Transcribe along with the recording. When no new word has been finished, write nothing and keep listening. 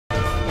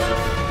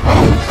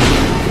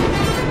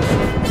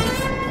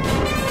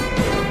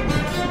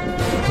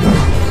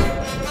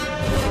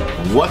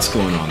What's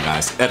going on,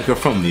 guys? Etika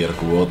from the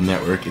Etika World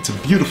Network. It's a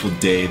beautiful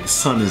day, the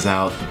sun is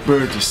out, the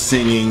birds are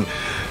singing,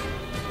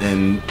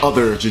 and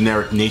other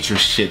generic nature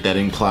shit that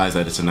implies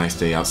that it's a nice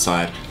day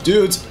outside.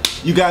 Dudes,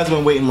 you guys have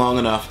been waiting long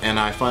enough, and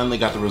I finally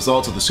got the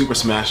results of the Super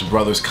Smash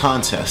Bros.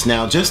 Contest.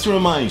 Now, just to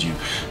remind you,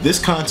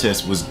 this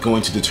contest was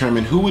going to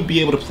determine who would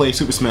be able to play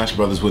Super Smash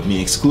Bros. With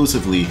me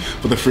exclusively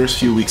for the first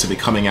few weeks of it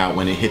coming out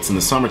when it hits in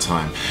the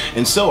summertime.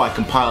 And so I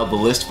compiled the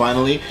list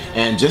finally,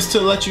 and just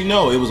to let you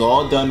know, it was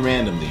all done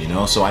randomly, you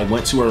know? So I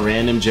went to a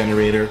random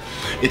generator.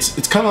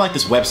 It's kind of like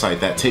this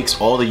website that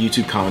takes all the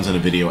YouTube comments on a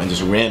video and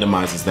just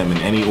randomizes them in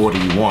any order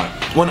you want.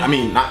 Well, I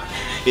mean,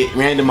 it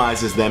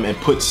randomizes them and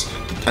puts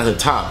at the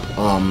top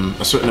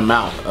a certain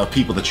amount of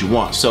people that you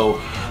want. So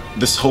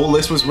this whole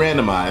list was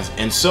randomized,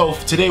 and so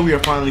today we are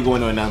finally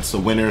going to announce the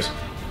winners.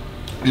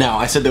 Now,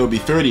 I said there would be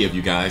 30 of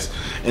you guys,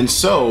 and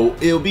so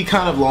it'll be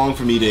kind of long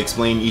for me to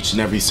explain each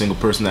and every single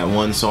person that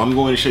won, so I'm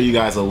going to show you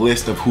guys a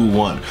list of who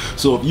won.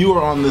 So if you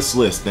are on this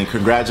list, then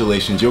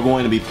congratulations, you're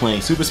going to be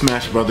playing Super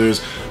Smash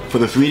Bros. For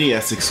the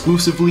 3DS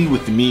exclusively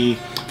with me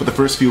for the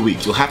first few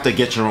weeks. You'll have to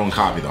get your own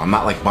copy though. I'm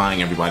not like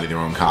buying everybody their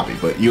own copy,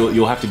 but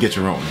you'll have to get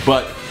your own.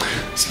 But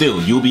still,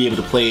 you'll be able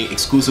to play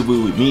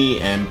exclusively with me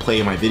and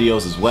play my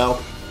videos as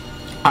well.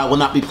 I will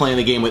not be playing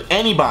the game with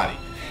anybody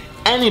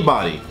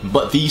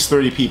but these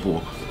 30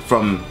 people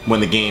from when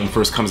the game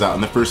first comes out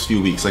in the first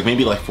few weeks, like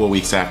maybe like 4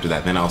 weeks after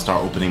that. Then I'll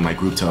start opening my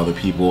group to other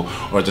people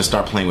or just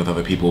start playing with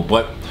other people,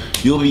 but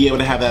you'll be able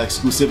to have that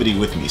exclusivity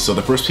with me. So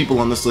the first people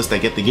on this list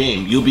that get the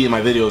game, you'll be in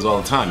my videos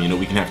all the time. You know,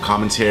 we can have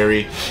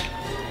commentary,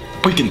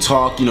 we can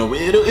talk, you know,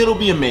 it'll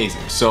be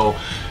amazing. So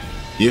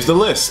here's the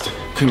list.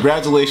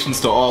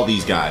 Congratulations to all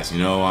these guys. You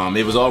know,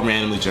 it was all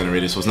randomly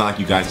generated, so it's not like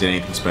you guys did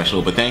anything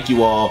special, but thank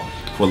you all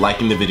for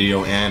liking the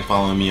video and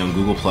following me on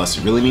Google+.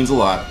 It really means a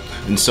lot.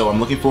 And so I'm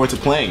looking forward to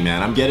playing,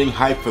 man. I'm getting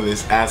hyped for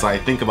this as I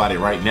think about it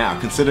right now,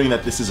 considering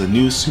that this is a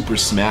new Super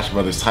Smash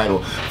Bros.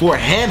 Title for a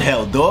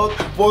handheld, dog.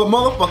 For a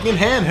motherfucking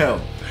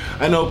handheld.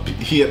 I know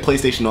he at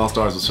PlayStation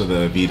All-Stars was for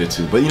the Vita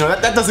too, but you know,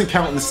 that doesn't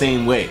count in the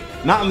same way.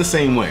 Not in the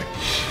same way.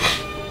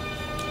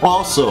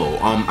 Also,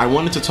 I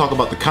wanted to talk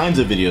about the kinds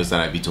of videos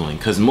that I'd be doing,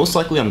 because most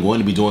likely I'm going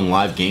to be doing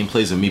live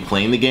gameplays of me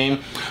playing the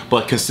game,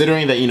 but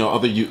considering that, you know,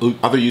 other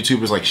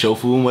YouTubers like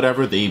Shofu and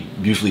whatever, they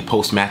usually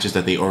post matches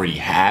that they already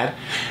had,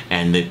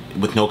 and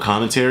with no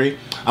commentary,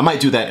 I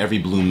might do that every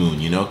blue moon,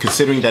 you know,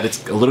 considering that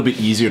it's a little bit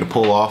easier to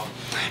pull off,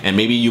 and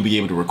maybe you'll be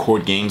able to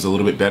record games a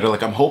little bit better.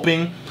 Like I'm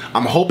hoping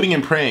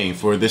and praying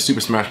for this Super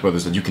Smash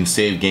Bros. That you can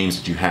save games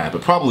that you had,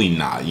 but probably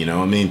not, you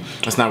know? I mean,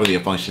 that's not really a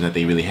function that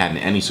they really had in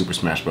any Super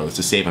Smash Bros.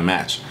 To save a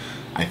match,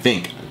 I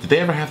think. Did they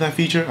ever have that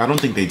feature? I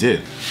don't think they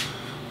did.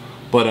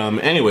 But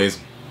anyways,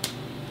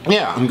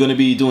 yeah, I'm gonna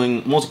be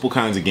doing multiple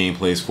kinds of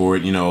gameplays for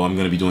it. You know, I'm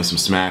gonna be doing some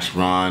Smash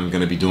Run, I'm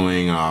gonna be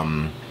doing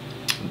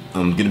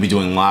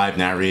live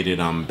narrated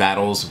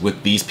battles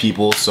with these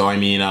people. So I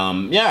mean,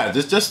 yeah,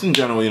 just in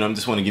general, you know, I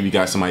just want to give you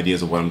guys some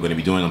ideas of what I'm going to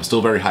be doing. I'm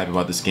still very hyped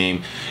about this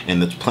game,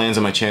 and the plans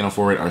on my channel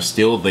for it are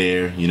still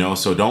there, you know,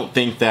 so don't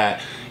think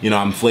that, you know,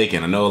 I'm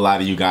flaking. I know a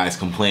lot of you guys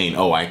complain,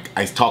 oh, I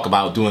talk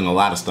about doing a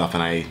lot of stuff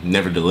and I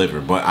never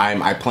deliver, but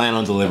I plan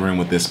on delivering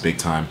with this big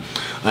time.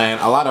 And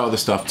a lot of other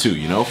stuff too,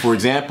 you know. For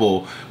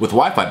example, with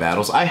Wi-Fi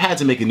battles, I had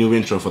to make a new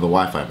intro for the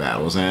Wi-Fi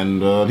battles,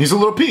 and here's a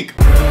little peek.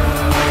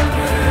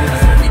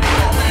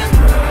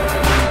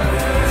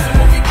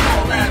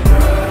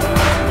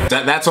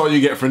 That's all you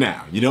get for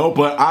now, you know,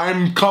 but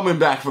I'm coming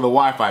back for the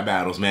Wi-Fi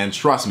battles, man.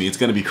 Trust me, it's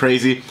gonna be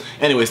crazy.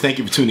 Anyways, thank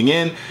you for tuning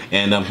in,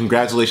 and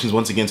congratulations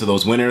once again to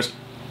those winners.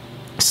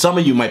 Some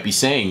of you might be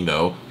saying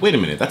though, wait a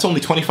minute, that's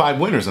only 25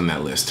 winners on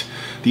that list.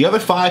 The other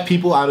 5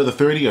 people out of the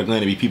 30 are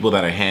going to be people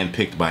that are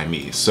handpicked by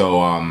me.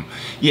 So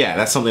yeah,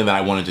 that's something that I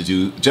wanted to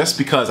do just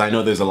because I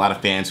know there's a lot of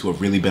fans who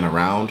have really been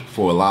around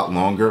for a lot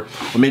longer,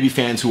 or maybe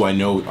fans who I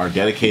know are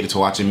dedicated to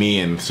watching me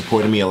and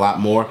supporting me a lot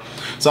more.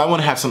 So I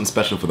want to have something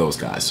special for those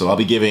guys. So I'll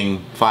be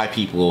giving 5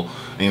 people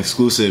an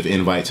exclusive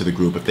invite to the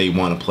group if they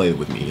want to play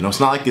with me. You know,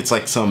 it's not like it's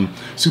like some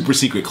super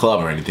secret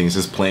club or anything. It's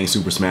just playing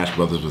Super Smash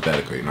Bros. With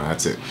Etika. You know,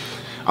 that's it.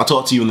 I'll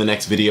talk to you in the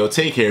next video.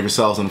 Take care of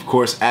yourselves, and of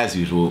course, as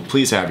usual,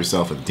 please have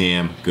yourself a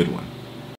damn good one.